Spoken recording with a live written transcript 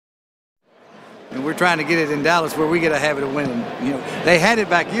And we're trying to get it in Dallas where we get a habit of winning. You know, they had it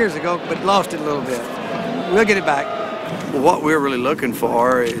back years ago, but lost it a little bit. We'll get it back. What we're really looking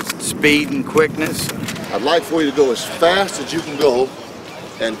for is speed and quickness. I'd like for you to go as fast as you can go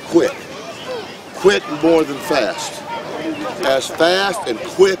and quick. Quick more than fast. As fast and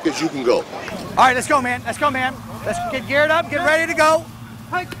quick as you can go. All right, let's go, man. Let's go, man. Let's get geared up, get ready to go.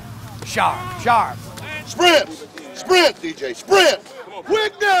 Sharp, sharp. Sprint! Sprint, DJ, sprint!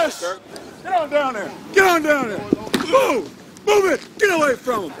 Quickness! Get on down there. Get on down there. Move! Move it! Get away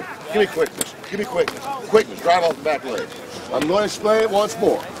from him. Give me quickness. Give me quickness. Quickness. Drive off the back leg. I'm going to explain it once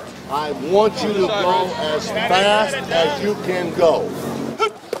more. I want you to go as fast as you can go.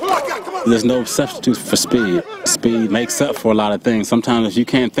 There's no substitute for speed. Speed makes up for a lot of things. Sometimes if you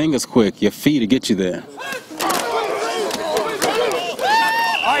can't think as quick, your feet will get you there.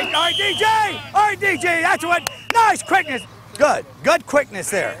 All right, DJ! All right, DJ, that's what. Nice quickness. Good quickness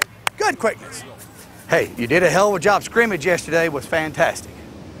there. Good quickness. Hey, you did a hell of a job. Scrimmage yesterday was fantastic.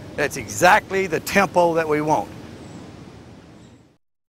 That's exactly the tempo that we want.